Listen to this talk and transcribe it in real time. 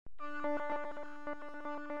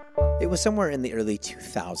It was somewhere in the early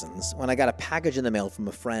 2000s when I got a package in the mail from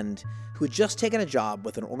a friend who had just taken a job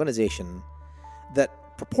with an organization that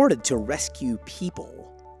purported to rescue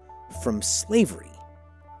people from slavery.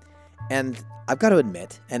 And I've got to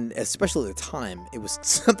admit, and especially at the time, it was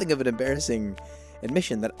something of an embarrassing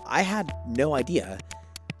admission that I had no idea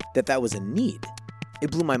that that was a need. It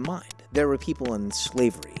blew my mind. There were people in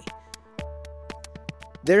slavery.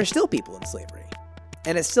 There are still people in slavery.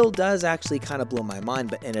 And it still does actually kind of blow my mind,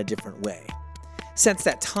 but in a different way. Since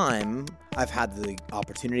that time, I've had the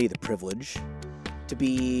opportunity, the privilege, to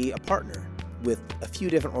be a partner with a few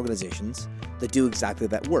different organizations that do exactly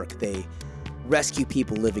that work. They rescue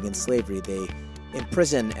people living in slavery. They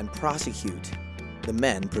imprison and prosecute the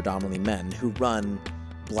men, predominantly men, who run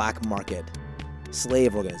black market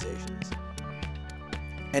slave organizations.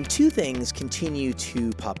 And two things continue to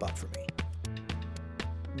pop up for me.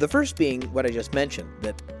 The first being what I just mentioned,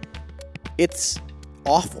 that it's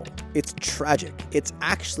awful, it's tragic, it's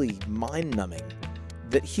actually mind-numbing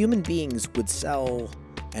that human beings would sell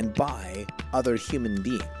and buy other human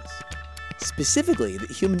beings. Specifically, that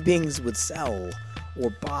human beings would sell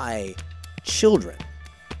or buy children.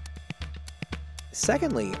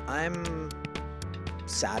 Secondly, I'm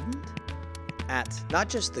saddened at not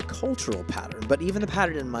just the cultural pattern, but even the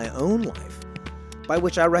pattern in my own life by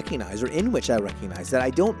which I recognize, or in which I recognize, that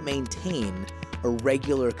I don't maintain a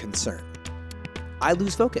regular concern. I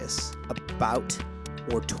lose focus about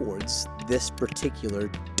or towards this particular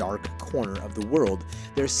dark corner of the world.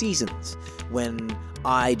 There are seasons when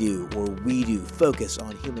I do, or we do, focus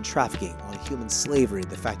on human trafficking, on human slavery,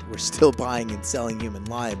 the fact that we're still buying and selling human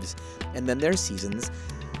lives. And then there are seasons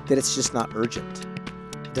that it's just not urgent.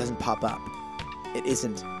 It doesn't pop up. It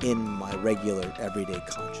isn't in my regular, everyday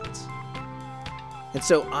conscience. And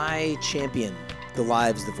so I champion the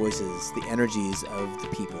lives, the voices, the energies of the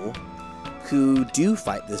people who do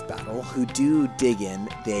fight this battle, who do dig in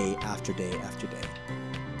day after day after day.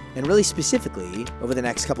 And really specifically, over the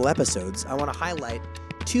next couple episodes, I want to highlight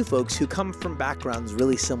two folks who come from backgrounds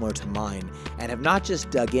really similar to mine and have not just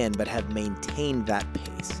dug in, but have maintained that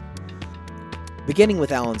pace. Beginning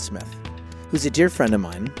with Alan Smith, who's a dear friend of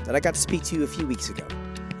mine that I got to speak to a few weeks ago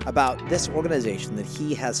about this organization that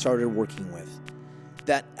he has started working with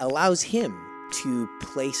that allows him to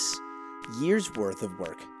place years' worth of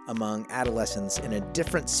work among adolescents in a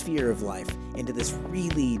different sphere of life into this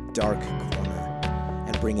really dark corner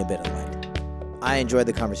and bring a bit of light. I enjoyed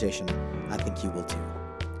the conversation. I think you will too.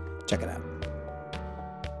 Check it out.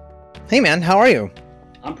 Hey man, how are you?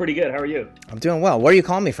 I'm pretty good. How are you? I'm doing well. Where are you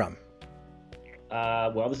calling me from?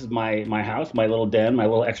 Well, this is my house, my little den, my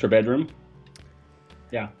little extra bedroom.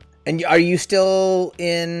 Yeah. And are you still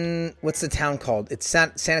in, what's the town called? It's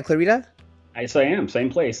Santa Clarita? Yes, I am.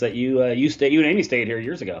 Same place that you and Amy stayed here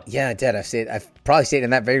years ago. Yeah, I did. I've probably stayed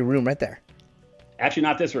in that very room right there. Actually,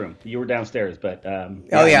 not this room. You were downstairs, but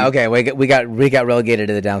oh yeah, okay. We got relegated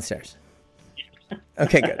to the downstairs.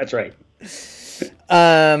 Okay, good. That's right.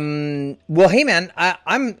 Well, hey man,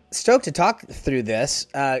 I'm stoked to talk through this.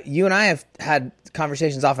 You and I have had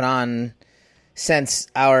conversations off and on since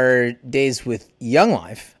our days with Young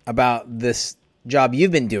Life about this job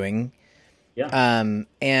you've been doing. Yeah.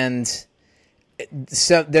 And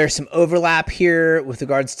so there's some overlap here with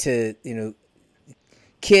regards to,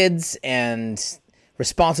 kids and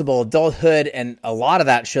responsible adulthood, and a lot of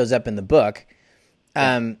that shows up in the book.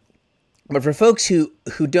 But for folks who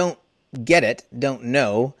don't get it, don't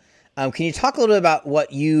know, can you talk a little bit about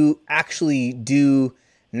what you actually do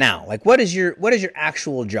now? Like, what is your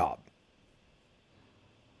actual job?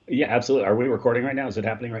 Yeah, absolutely. Are we recording right now? Is it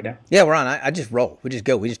happening right now? Yeah, we're on. I just roll. We just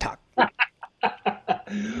go. We just talk.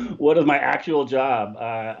 What is my actual job?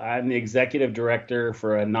 I'm the executive director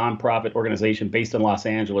for a nonprofit organization based in Los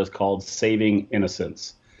Angeles called Saving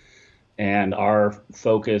Innocence. And our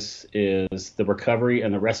focus is the recovery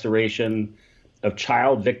and the restoration of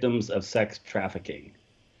child victims of sex trafficking.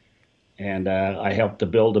 And I help to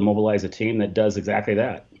build and mobilize a team that does exactly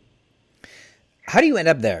that. How do you end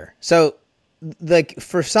up there? So, like,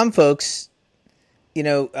 for some folks,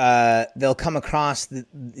 they'll come across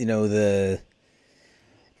the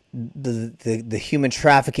human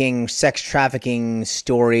trafficking, sex trafficking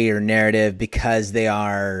story or narrative because they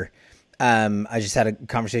are. I just had a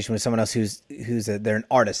conversation with someone else they're an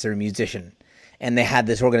artist, they're a musician, and they had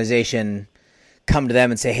this organization come to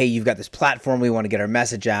them and say, "Hey, you've got this platform. We want to get our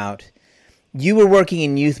message out." You were working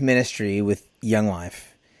in youth ministry with Young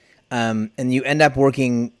Life, and you end up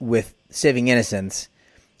working with Saving Innocence.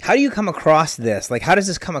 How do you come across this? Like, how does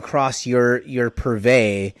this come across your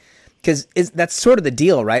purvey? Because that's sort of the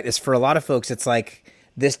deal, right? Is for a lot of folks, it's like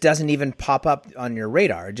this doesn't even pop up on your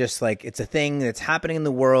radar. Just like it's a thing that's happening in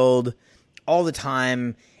the world all the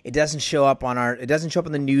time. It doesn't show up on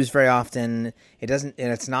the news very often. And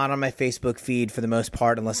it's not on my Facebook feed for the most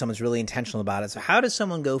part, unless someone's really intentional about it. So how does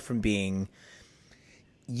someone go from being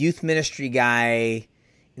youth ministry guy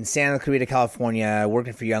in Santa Clarita, California,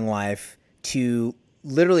 working for Young Life, to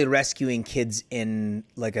literally rescuing kids in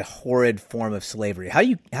like a horrid form of slavery? How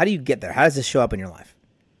do you get there? How does this show up in your life?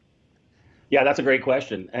 Yeah, that's a great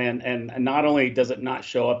question. And not only does it not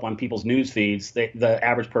show up on people's news feeds, the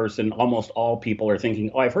average person, almost all people are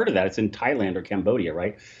thinking, oh, I've heard of that. It's in Thailand or Cambodia,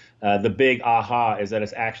 right? The big aha is that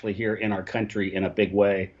it's actually here in our country in a big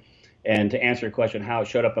way. And to answer your question, how it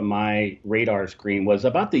showed up on my radar screen was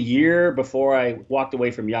about the year before I walked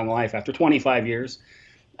away from Young Life after 25 years.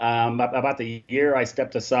 About the year I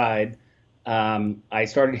stepped aside, I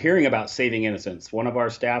started hearing about Saving Innocence. One of our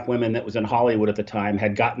staff women that was in Hollywood at the time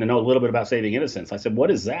had gotten to know a little bit about Saving Innocence. I said, what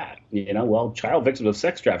is that? Well, child victims of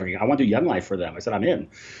sex trafficking. I want to do Young Life for them. I said, I'm in.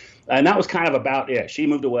 And that was kind of about it. She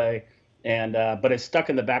moved away, but it stuck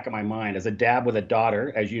in the back of my mind as a dad with a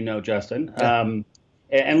daughter, as you know, Justin.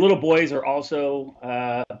 And little boys are also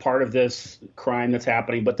part of this crime that's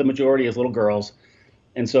happening, but the majority is little girls.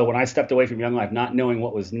 And so when I stepped away from Young Life, not knowing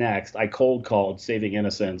what was next, I cold called Saving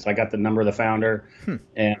Innocence. I got the number of the founder,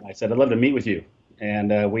 and I said, I'd love to meet with you.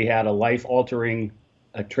 And we had a life-altering,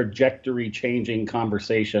 a trajectory-changing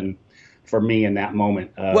conversation for me in that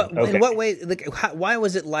moment. In what way? Like, why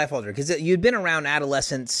was it life-altering? Because you'd been around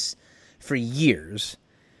adolescents for years.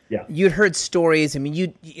 Yeah. You'd heard stories. I mean,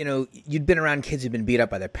 you'd been around kids who've been beat up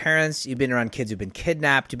by their parents. You've been around kids who've been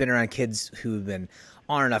kidnapped. You've been around kids who've been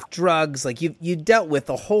on enough drugs. Like you dealt with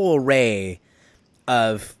a whole array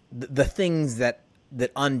of the things that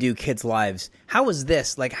undo kids' lives. How is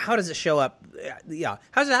this? Like, how does it show up? Yeah.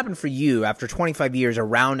 How does it happen for you after 25 years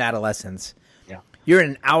around adolescence? Yeah. You're in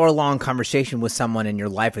an hour-long conversation with someone and your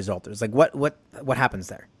life is altered. Like what happens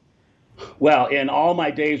there? Well, in all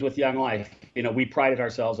my days with Young Life, we prided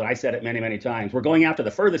ourselves, and I said it many, many times, we're going after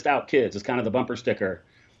the furthest out kids. It's kind of the bumper sticker.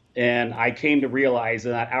 And I came to realize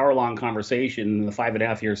in that hour-long conversation in the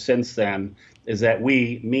 5.5 years since then is that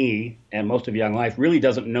me, and most of Young Life really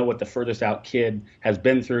doesn't know what the furthest out kid has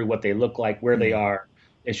been through, what they look like, where they are.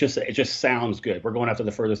 It just sounds good. We're going after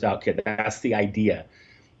the furthest out kid. That's the idea.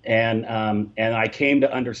 And I came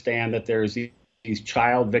to understand that there's these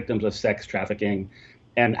child victims of sex trafficking.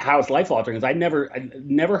 And how it's life-altering is I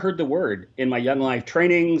never heard the word in my Young Life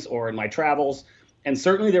trainings or in my travels. And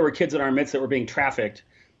certainly there were kids in our midst that were being trafficked,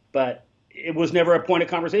 but it was never a point of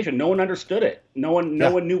conversation. No one understood it. No one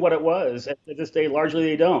knew what it was. At this day, largely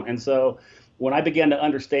they don't. And so when I began to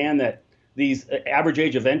understand that these average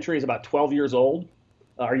age of entry is about 12 years old,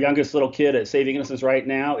 our youngest little kid at Saving Innocence right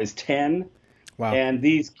now is 10. Wow. And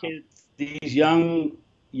these kids, these young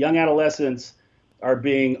adolescents are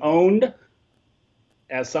being owned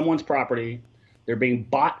as someone's property. They're being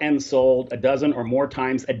bought and sold a dozen or more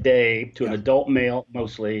times a day to an adult male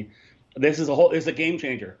mostly. This is a game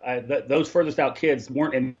changer. Those furthest out kids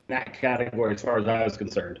weren't in that category as far as I was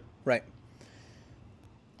concerned. Right.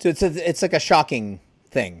 So it's like a shocking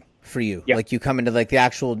thing for you. Yeah. Like you come into like the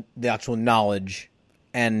actual knowledge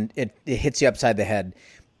and it hits you upside the head.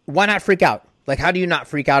 Why not freak out? Like, how do you not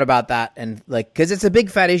freak out about that? And like, cause it's a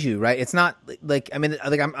big fat issue, right? It's not like, I mean,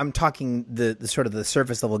 like I'm talking the sort of the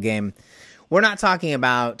surface level game. We're not talking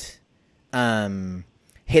about,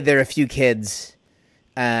 hey, there are a few kids,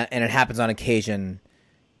 and it happens on occasion.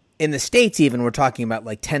 In the States, even, we're talking about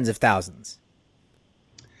like tens of thousands.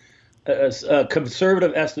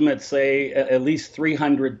 Conservative estimates say at least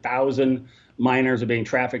 300,000 minors are being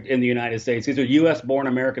trafficked in the United States. These are U.S.-born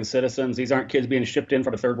American citizens. These aren't kids being shipped in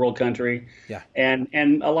from a third world country. Yeah. And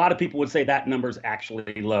a lot of people would say that number is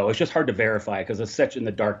actually low. It's just hard to verify because it's such in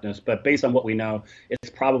the darkness. But based on what we know,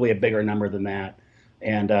 it's probably a bigger number than that.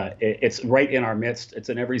 And it's right in our midst. It's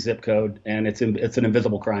in every zip code, and it's an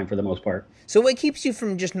invisible crime for the most part. So what keeps you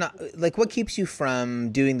from what keeps you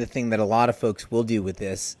from doing the thing that a lot of folks will do with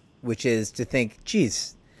this, which is to think,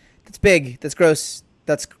 geez, that's big, that's gross,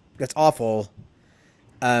 that's awful.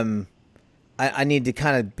 I need to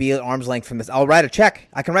kind of be at arm's length from this. I'll write a check.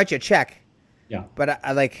 I can write you a check. Yeah. But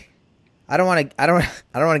I don't want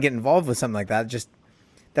to get involved with something like that. Just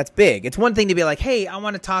that's big. It's one thing to be like, hey, I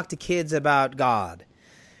want to talk to kids about God.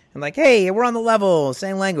 And like, hey, we're on the level,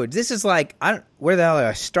 same language. This is like, where the hell do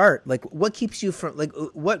I start? Like, what keeps you from, like,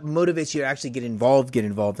 what motivates you to actually get involved,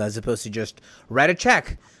 as opposed to just write a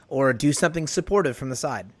check or do something supportive from the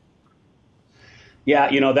side?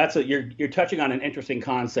 Yeah, you're touching on an interesting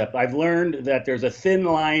concept. I've learned that there's a thin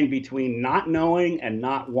line between not knowing and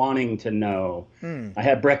not wanting to know. I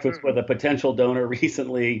had breakfast with a potential donor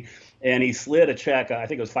recently, and he slid a check. I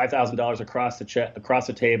think it was $5,000 across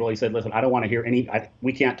the table. He said, "Listen, I don't want to hear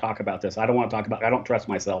we can't talk about this. I don't want to talk about. I don't trust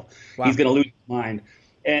myself. Wow. He's going to lose his mind."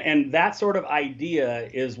 And that sort of idea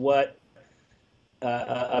is what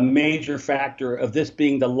a major factor of this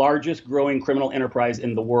being the largest growing criminal enterprise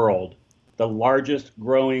in the world. The largest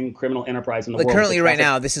growing criminal enterprise in the world. Currently, right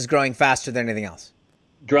now, this is growing faster than anything else.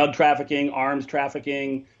 Drug trafficking, arms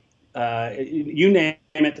trafficking, you name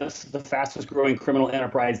it, this is the fastest growing criminal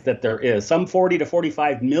enterprise that there is. Some 40 to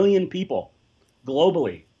 45 million people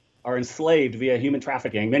globally are enslaved via human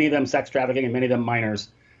trafficking, many of them sex trafficking and many of them minors.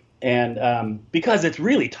 And because it's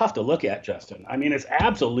really tough to look at, Justin. I mean, it's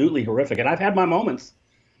absolutely horrific. And I've had my moments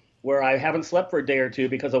where I haven't slept for a day or two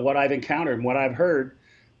because of what I've encountered and what I've heard.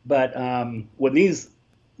 But when these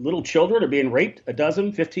little children are being raped a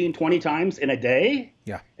dozen, 15, 20 times in a day,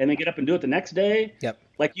 and then get up and do it the next day,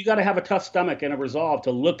 like you got to have a tough stomach and a resolve to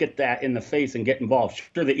look at that in the face and get involved.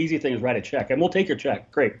 Sure, the easy thing is write a check, and we'll take your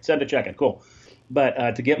check. Great, send a check in, cool.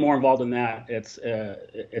 But to get more involved in that, it's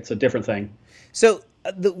a different thing. So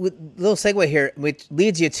the little segue here, which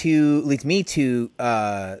leads me to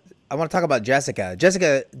I want to talk about Jessica.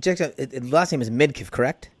 Jessica, last name is Midkiff,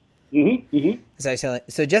 correct? Mm-hmm. Mm-hmm.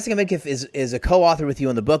 So Jessica Midkiff is a co-author with you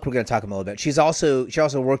on the book. We're going to talk about a little bit. She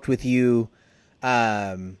also worked with you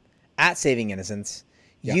at Saving Innocence.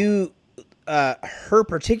 Yeah. Her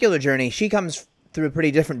particular journey, she comes through a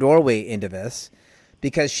pretty different doorway into this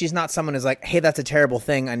because she's not someone who's like, hey, that's a terrible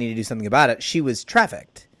thing. I need to do something about it. She was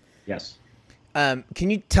trafficked. Yes. Can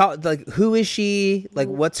you tell, like, who is she? Like,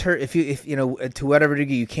 what's her, if you know, to whatever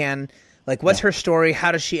degree you can, like, what's her story?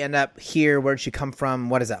 How does she end up here? Where did she come from?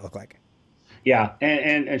 What does that look like? Yeah,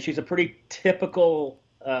 and she's a pretty typical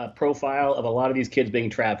profile of a lot of these kids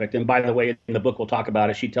being trafficked. And by the way, in the book we'll talk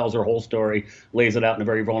about it. She tells her whole story, lays it out in a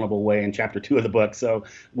very vulnerable way in chapter 2 of the book. So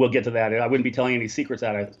we'll get to that. I wouldn't be telling any secrets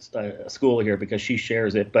out of school here because she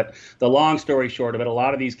shares it. But the long story short of it, a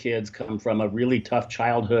lot of these kids come from a really tough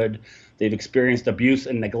childhood. They've experienced abuse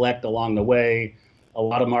and neglect along the way. A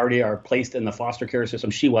lot of them already are placed in the foster care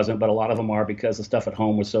system. She wasn't, but a lot of them are because the stuff at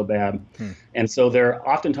home was so bad. And so they're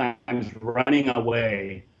oftentimes running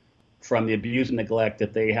away from the abuse and neglect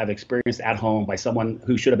that they have experienced at home by someone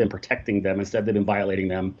who should have been protecting them. Instead, they've been violating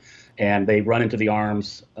them. And they run into the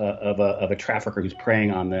arms of a trafficker who's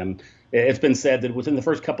preying on them. It's been said that within the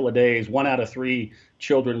first couple of days, 1 out of 3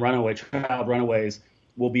 child runaways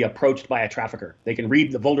will be approached by a trafficker. They can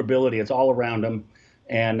read the vulnerability. It's all around them.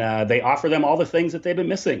 And they offer them all the things that they've been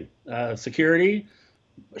missing: security,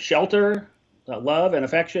 shelter, love and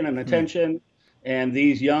affection and attention. And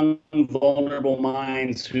these young, vulnerable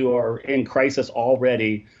minds who are in crisis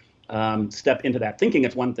already step into that thinking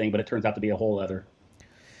it's one thing, but it turns out to be a whole other.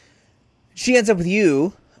 She ends up with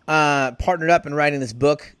you, partnered up in writing this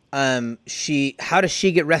book. How does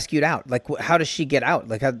she get rescued out? Like, how does she get out?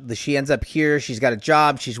 Like, she ends up here. She's got a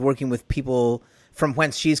job. She's working with people from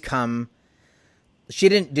whence she's come.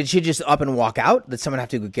 Did she just up and walk out? Did someone have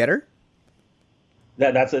to go get her?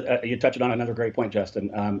 That's you're touching on another great point,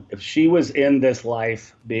 Justin. If she was in this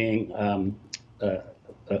life being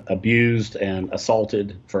abused and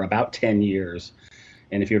assaulted for about 10 years,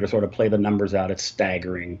 and if you were to sort of play the numbers out, it's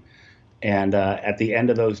staggering. And at the end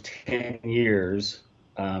of those 10 years,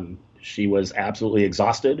 she was absolutely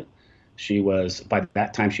exhausted. By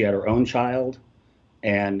that time, she had her own child,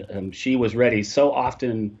 and she was ready. So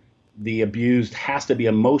often, the abused has to be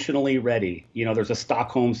emotionally ready. You know, there's a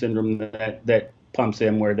Stockholm syndrome that pumps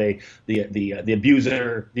in where the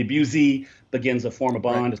abusee begins to form a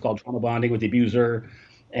bond. Right. It's called trauma bonding with the abuser.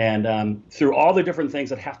 And through all the different things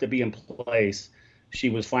that have to be in place, she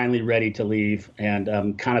was finally ready to leave.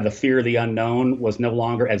 And kind of the fear of the unknown was no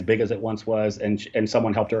longer as big as it once was, and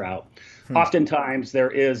someone helped her out. Oftentimes there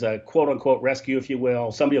is a quote unquote rescue, if you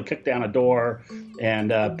will. Somebody will kick down a door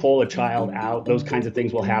and pull a child out. Those kinds of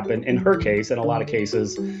things will happen. In her case, in a lot of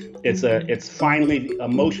cases, it's finally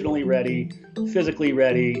emotionally ready, physically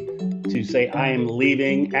ready to say, I am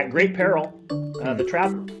leaving at great peril. The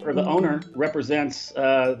trafficker or the owner represents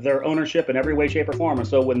their ownership in every way, shape, or form. And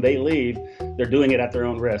so when they leave, they're doing it at their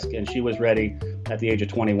own risk. And she was ready at the age of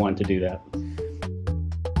 21 to do that.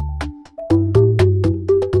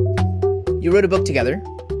 You wrote a book together.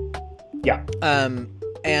 Yeah.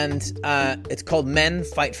 And it's called Men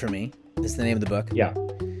Fight For Me, is the name of the book. Yeah.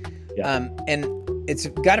 And it's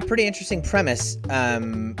got a pretty interesting premise.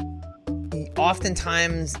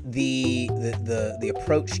 Oftentimes the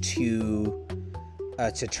approach to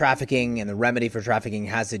to trafficking, and the remedy for trafficking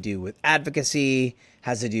has to do with advocacy,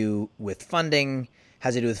 has to do with funding,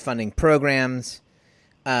 has to do with funding programs,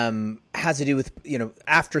 has to do with,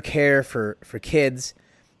 aftercare for kids.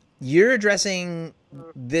 You're addressing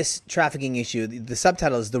this trafficking issue. The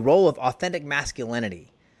subtitle is The Role of Authentic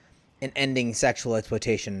Masculinity in Ending Sexual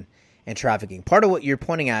Exploitation and Trafficking. Part of what you're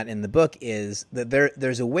pointing at in the book is that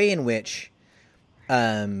there's a way in which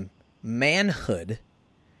manhood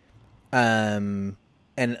and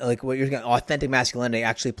like what you're saying, authentic masculinity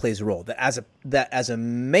actually plays a role. That as a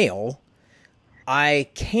male, I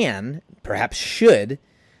can, perhaps should,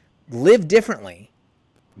 live differently.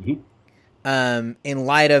 Mm-hmm. In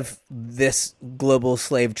light of this global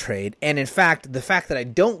slave trade. And in fact, the fact that I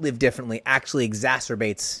don't live differently actually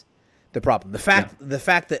exacerbates the problem. The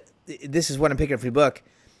fact that this is what I'm picking up from your book,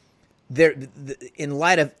 in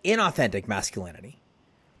light of inauthentic masculinity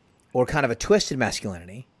or kind of a twisted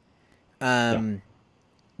masculinity,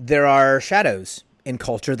 there are shadows in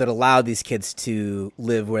culture that allow these kids to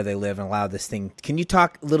live where they live and allow this thing. Can you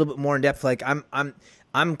talk a little bit more in depth? Like I'm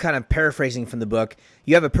kind of paraphrasing from the book.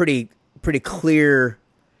 You have a pretty clear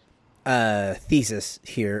thesis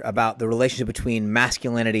here about the relationship between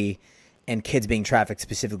masculinity and kids being trafficked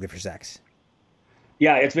specifically for sex.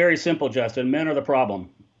 Yeah, it's very simple, Justin. Men are the problem.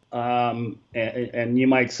 And you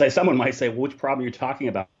might say, someone might say, well, which problem are you talking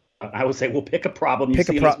about? I would say, well, pick a problem you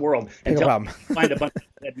see in this world and find a bunch of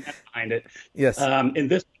dead men behind it. Yes. In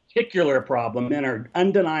this particular problem, men are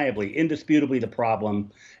undeniably, indisputably the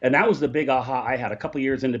problem. And that was the big aha I had a couple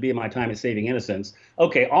years into being my time at Saving Innocence.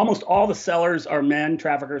 Okay, almost all the sellers are men,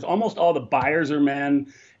 traffickers. Almost all the buyers are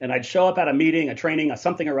men. And I'd show up at a meeting, a training, a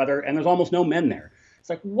something or other, and there's almost no men there. It's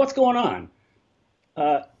like, what's going on?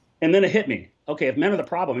 And then it hit me. Okay, if men are the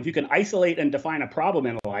problem, if you can isolate and define a problem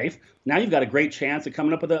in life, now you've got a great chance of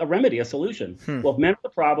coming up with a remedy, a solution. Well, if men are the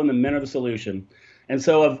problem, then men are the solution. And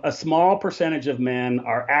so a small percentage of men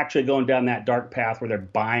are actually going down that dark path where they're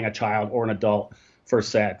buying a child or an adult for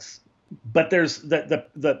sex. But there's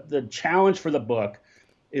the challenge for the book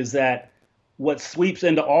is that what sweeps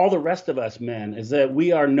into all the rest of us men is that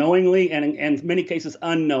we are knowingly and in many cases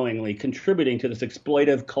unknowingly contributing to this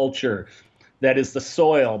exploitive culture that is the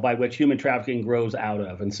soil by which human trafficking grows out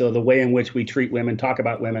of. And so the way in which we treat women, talk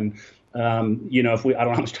about women, I don't know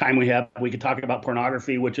how much time we have, we could talk about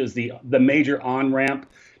pornography, which is the major on-ramp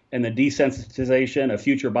and the desensitization of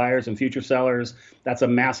future buyers and future sellers. That's a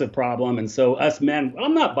massive problem. And so us men,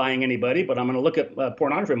 I'm not buying anybody, but I'm going to look at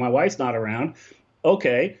pornography. My wife's not around.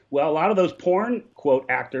 Okay, well, a lot of those porn, quote,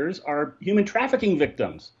 actors are human trafficking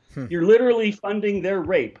victims. You're literally funding their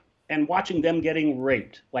rape and watching them getting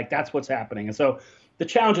raped. Like, that's what's happening. And so the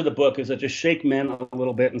challenge of the book is to just shake men a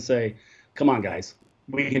little bit and say, come on, guys,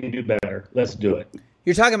 we can do better. Let's do it.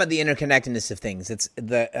 You're talking about the interconnectedness of things.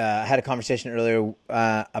 I had a conversation earlier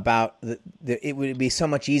about it would be so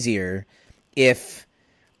much easier if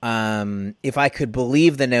I could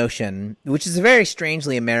believe the notion, which is a very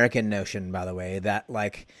strangely American notion, by the way, that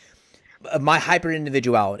like my hyper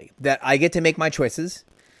individuality, that I get to make my choices,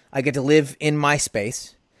 I get to live in my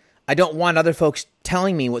space. I don't want other folks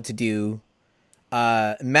telling me what to do,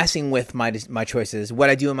 messing with my choices, what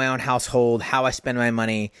I do in my own household, how I spend my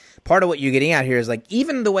money. Part of what you're getting at here is like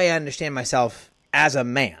even the way I understand myself as a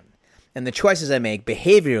man and the choices I make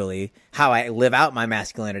behaviorally, how I live out my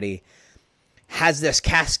masculinity, has this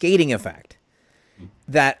cascading effect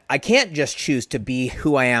that I can't just choose to be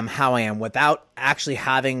who I am, how I am, without actually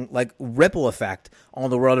having like ripple effect on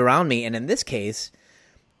the world around me. And in this case,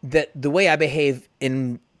 that the way I behave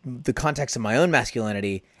in the context of my own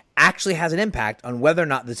masculinity actually has an impact on whether or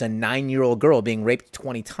not there's a 9-year-old girl being raped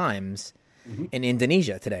 20 times in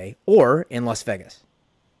Indonesia today or in Las Vegas.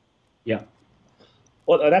 Yeah.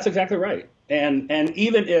 Well, that's exactly right. And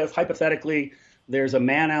even if hypothetically there's a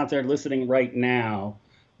man out there listening right now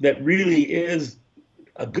that really is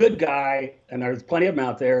a good guy, and there's plenty of them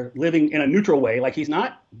out there living in a neutral way, like he's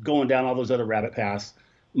not going down all those other rabbit paths,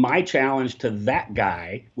 my challenge to that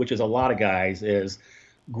guy, which is a lot of guys, is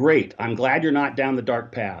great. I'm glad you're not down the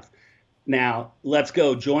dark path. Now let's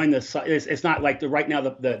go join this. It's not like right now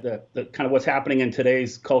the kind of what's happening in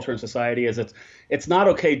today's culture and society is it's not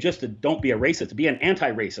okay just to don't be a racist, to be an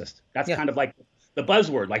anti-racist. That's kind of like the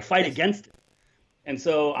buzzword, like fight against it. And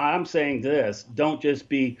so I'm saying this: don't just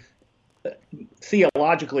be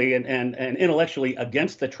theologically and intellectually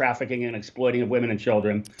against the trafficking and exploiting of women and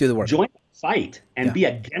children. Do the work. Join the fight and be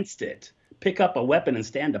against it. Pick up a weapon and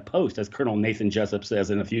stand a post, as Colonel Nathan Jessup says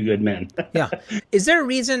in A Few Good Men. Yeah. Is there a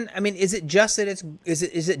reason? I mean, is it just that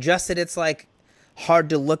it's like hard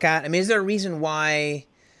to look at? I mean, is there a reason why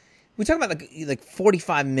we talk about like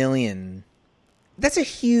 45 million That's a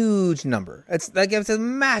huge number. It's a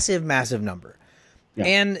massive, massive number. Yeah.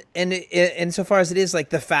 And insofar as it is like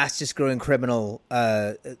the fastest growing criminal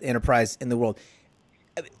enterprise in the world,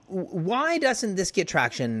 why doesn't this get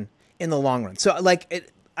traction in the long run? So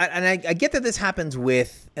like, I get that this happens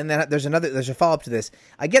with, and then there's a follow up to this.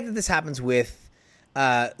 I get that this happens with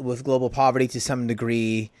global poverty to some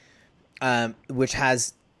degree, which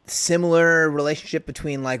has similar relationship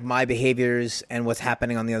between like my behaviors and what's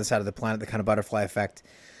happening on the other side of the planet, the kind of butterfly effect.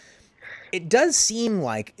 It does seem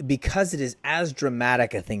like, because it is as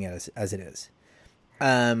dramatic a thing as it is,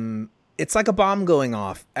 it's like a bomb going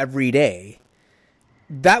off every day.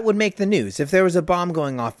 That would make the news. If there was a bomb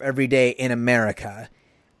going off every day in America,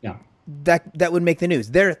 yeah, that would make the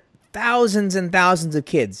news. There are thousands and thousands of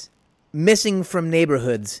kids missing from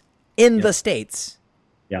neighborhoods in the States.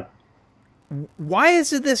 Yeah. Why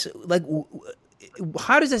is it this, like,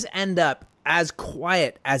 how does this end up as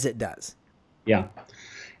quiet as it does? Yeah.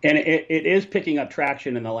 And it is picking up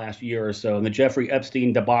traction in the last year or so. And the Jeffrey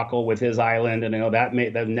Epstein debacle with his island, and that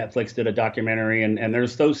Netflix did a documentary, and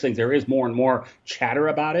there's those things. There is more and more chatter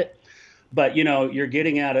about it. But, you're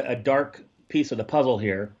getting at a dark piece of the puzzle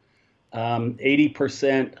here.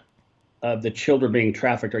 80% of the children being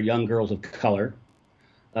trafficked are young girls of color.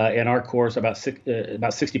 In our course, about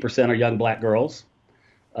 60% are young black girls,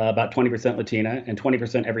 about 20% Latina, and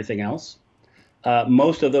 20% everything else.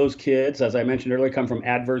 Most of those kids, as I mentioned earlier, come from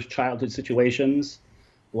adverse childhood situations.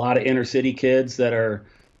 A lot of inner city kids that are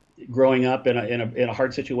growing up in a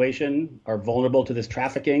hard situation are vulnerable to this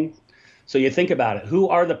trafficking. So you think about it. Who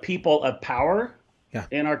are the people of power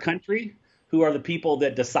in our country? Who are the people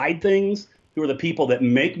that decide things? Who are the people that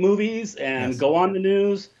make movies and go on the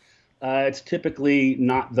news? It's typically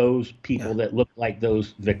not those people that look like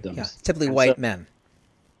those victims. Yeah, typically white men.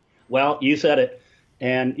 Well, you said it.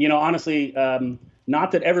 And, honestly,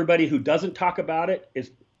 not that everybody who doesn't talk about it is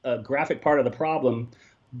a graphic part of the problem,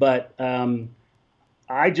 but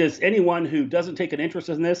anyone who doesn't take an interest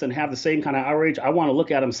in this and have the same kind of outrage, I want to look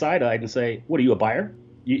at them side-eyed and say, what, are you a buyer?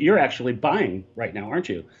 You're actually buying right now, aren't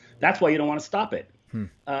you? That's why you don't want to stop it.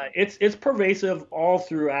 It's pervasive all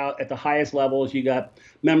throughout at the highest levels. You got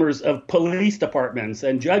members of police departments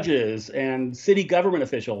and judges and city government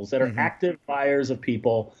officials that are active buyers of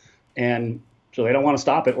people, and so they don't want to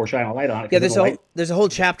stop it or shine a light on it. Yeah, there's a whole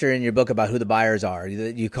chapter in your book about who the buyers are.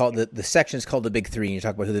 You call the section is called the Big Three. And you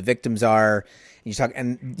talk about who the victims are.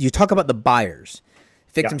 And you talk about the buyers,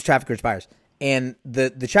 victims, traffickers, buyers. And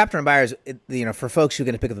the chapter on buyers, for folks who are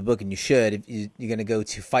going to pick up the book, and you should, you're going to go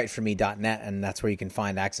to fightforme.net, and that's where you can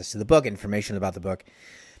find access to the book, information about the book.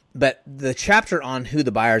 But the chapter on who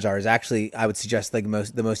the buyers are is actually, I would suggest, like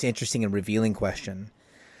the most interesting and revealing question.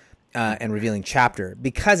 And revealing chapter,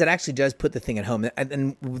 because it actually does put the thing at home,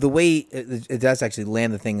 and the way it does actually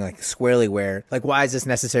land the thing like squarely where, like, why is this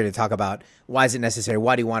necessary to talk about? Why is it necessary?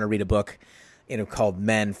 Why do you want to read a book, called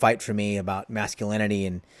Men Fight for Me about masculinity?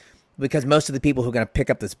 And because most of the people who are going to pick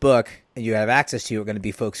up this book and you have access to are going to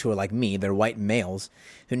be folks who are like me. They're white males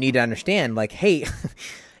who need to understand, like, hey,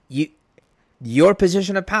 your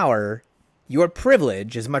position of power, your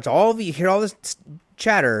privilege, as much you hear all this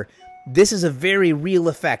chatter. This is a very real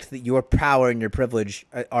effect that your power and your privilege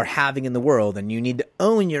are having in the world, and you need to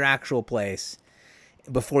own your actual place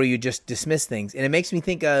before you just dismiss things. And it makes me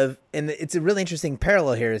think of, and it's a really interesting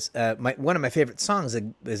parallel here, is one of my favorite songs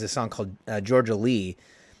is a song called Georgia Lee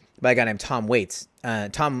by a guy named Tom Waits.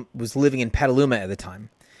 Tom was living in Petaluma at the time.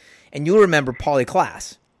 And you'll remember Polly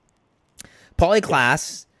Klaas. Polly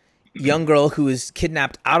Klaas, young girl who was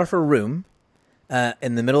kidnapped out of her room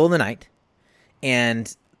in the middle of the night,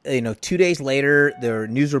 and 2 days later, there were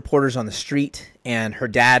news reporters on the street, and her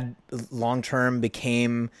dad long-term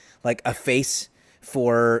became like a face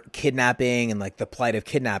for kidnapping and like the plight of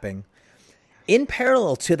kidnapping. In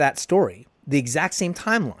parallel to that story, the exact same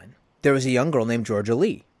timeline, there was a young girl named Georgia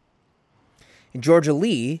Lee. And Georgia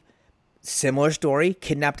Lee, similar story,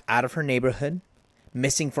 kidnapped out of her neighborhood,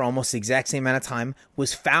 missing for almost the exact same amount of time,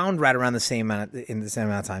 was found right around the same amount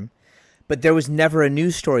of time, but there was never a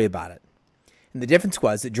news story about it. And the difference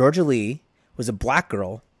was that Georgia Lee was a black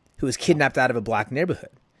girl who was kidnapped out of a black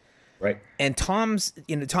neighborhood. Right. And Tom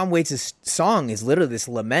Waits' song is literally this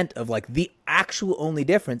lament of like the actual only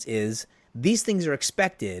difference is these things are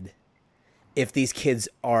expected if these kids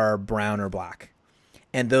are brown or black.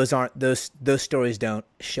 And those stories don't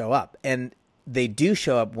show up. And they do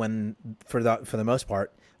show up when for the most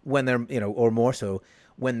part when they're, or more so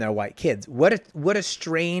when they're white kids. What a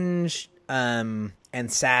strange and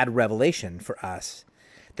sad revelation for us,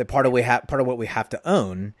 that part of what we have to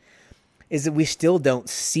own is that we still don't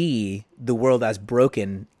see the world as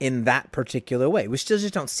broken in that particular way. We still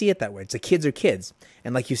just don't see it that way. It's kids are kids.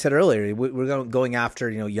 And like you said earlier, we're going after,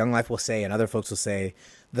 Young Life will say, and other folks will say,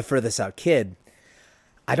 the furthest out kid.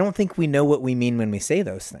 I don't think we know what we mean when we say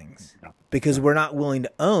those things, because we're not willing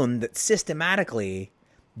to own that systematically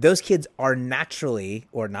those kids are naturally,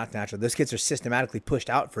 or not naturally, those kids are systematically pushed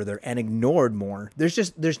out further and ignored more.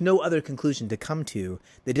 There's no other conclusion to come to.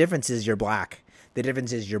 The difference is you're black. The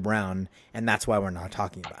difference is you're brown, and that's why we're not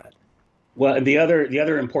talking about it. Well, the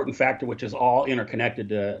other important factor, which is all interconnected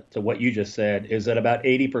to what you just said, is that about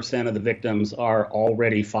 80% of the victims are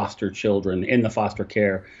already foster children in the foster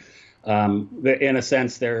care. In a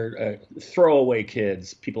sense, they're throwaway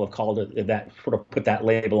kids. People have called it that, sort of put that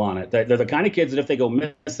label on it. They're the kind of kids that if they go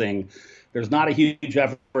missing, there's not a huge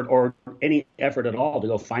effort or any effort at all to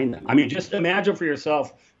go find them. I mean, just imagine for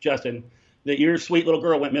yourself, Justin, that your sweet little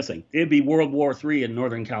girl went missing. It'd be World War III in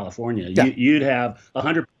Northern California. Yeah. You'd have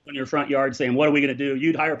 100 people in your front yard saying, what are we going to do?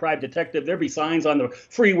 You'd hire a private detective. There'd be signs on the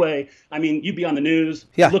freeway. I mean, you'd be on the news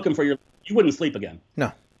looking for you wouldn't sleep again.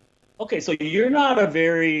 No. Okay, so you're not a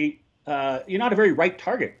very right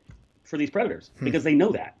target for these predators because they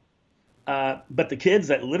know that. But the kids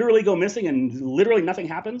that literally go missing and literally nothing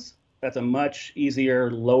happens, that's a much easier,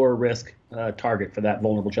 lower risk target for that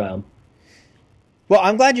vulnerable child. Well,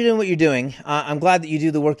 I'm glad you're doing what you're doing. I'm glad that you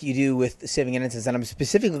do the work that you do with Saving Innocence, and I'm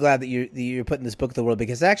specifically glad that you're putting this book in the world,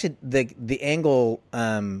 because actually the angle.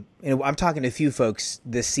 I'm talking to a few folks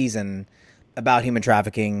this season about human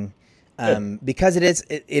trafficking, because it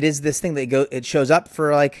is this thing that it shows up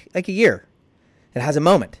for like a year, it has a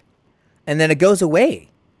moment, and then it goes away,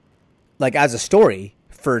 like as a story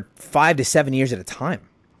for 5 to 7 years at a time,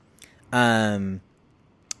 and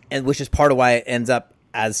which is part of why it ends up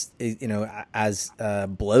as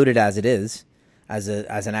bloated as it is, as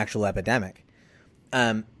an actual epidemic.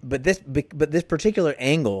 But this particular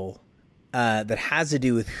angle that has to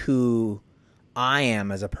do with who I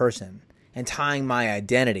am as a person and tying my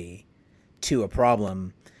identity to a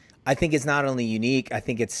problem, I think it's not only unique. I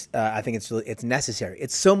think it's necessary.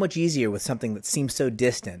 It's so much easier with something that seems so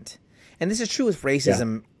distant, and this is true with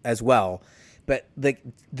racism as well. But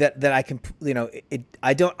that I can,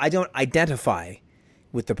 I don't identify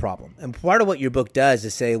with the problem. And part of what your book does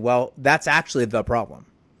is say, well, that's actually the problem.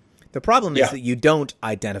 The problem is that you don't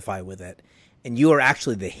identify with it, and you are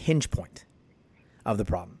actually the hinge point of the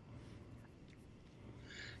problem.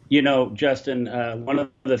 Justin, one of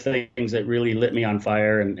the things that really lit me on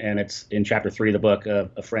fire, and it's in chapter 3 of the book,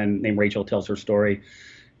 a friend named Rachel tells her story.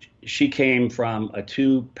 She came from a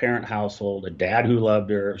 2-parent household, a dad who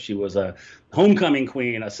loved her. She was a homecoming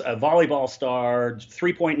queen, a volleyball star,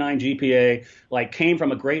 3.9 GPA, came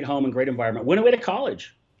from a great home and great environment, went away to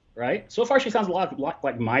college, right? So far, she sounds a lot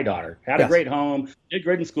like my daughter. Had a great home, did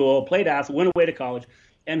great in school, played athlete, went away to college.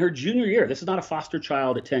 And her junior year, this is not a foster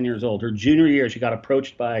child at 10 years old. Her junior year, she got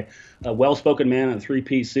approached by a well-spoken man in a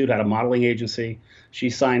 3-piece suit, had a modeling agency.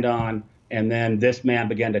 She signed on. And then this man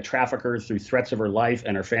began to traffic her through threats of her life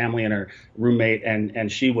and her family and her roommate. And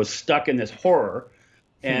she was stuck in this horror.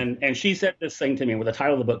 And she said this thing to me, where the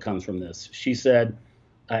title of the book comes from this. She said,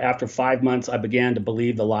 after 5 months, I began to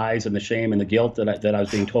believe the lies and the shame and the guilt that I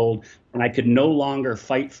was being told. And I could no longer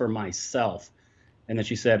fight for myself. And then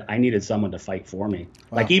she said, I needed someone to fight for me.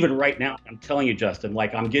 Wow. Even right now, I'm telling you, Justin,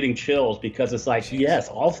 I'm getting chills, because it's yes,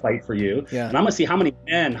 I'll fight for you. Yeah. And I'm going to see how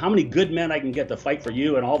many good men I can get to fight for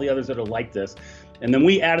you and all the others that are like this. And then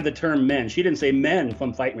we added the term men. She didn't say men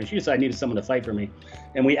come fight me. She said I needed someone to fight for me.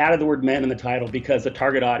 And we added the word men in the title because the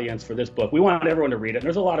target audience for this book, we wanted everyone to read it. And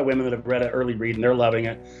there's a lot of women that have read it early read and they're loving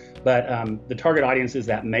it. But the target audience is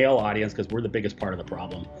that male audience, because we're the biggest part of the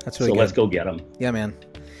problem. That's really good. Let's go get them. Yeah, man.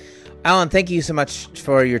 Alan, thank you so much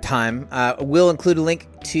for your time. We'll include a link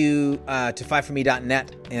to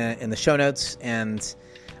fightforme.net in the show notes, and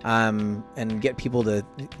get people to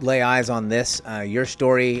lay eyes on this, your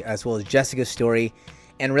story, as well as Jessica's story,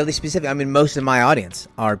 and really specific. I mean, most of my audience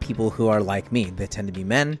are people who are like me. They tend to be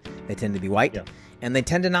men, they tend to be white, and they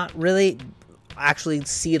tend to not really actually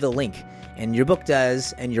see the link. And your book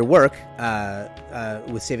does, and your work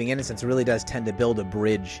with Saving Innocence really does tend to build a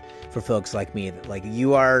bridge for folks like me. That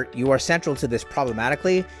you are central to this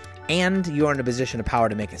problematically, and you are in a position of power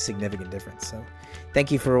to make a significant difference. So, thank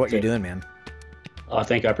you for what you're doing, man.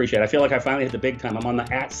 Thank you. I appreciate it. I feel like I finally hit the big time. I'm on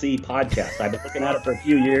the At Sea podcast. I've been looking at it for a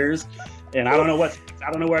few years, and I don't know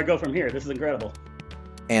where I go from here. This is incredible.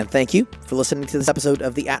 And thank you for listening to this episode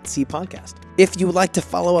of the At Sea podcast. If you would like to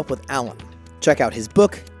follow up with Alan, check out his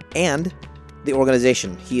book and the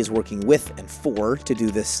organization he is working with and for to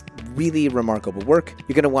do this really remarkable work,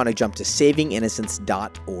 you're going to want to jump to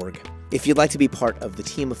savinginnocence.org. If you'd like to be part of the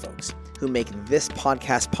team of folks who make this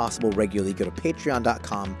podcast possible regularly, go to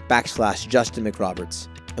patreon.com/Justin McRoberts,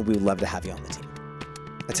 and we would love to have you on the team.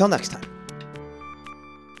 Until next time.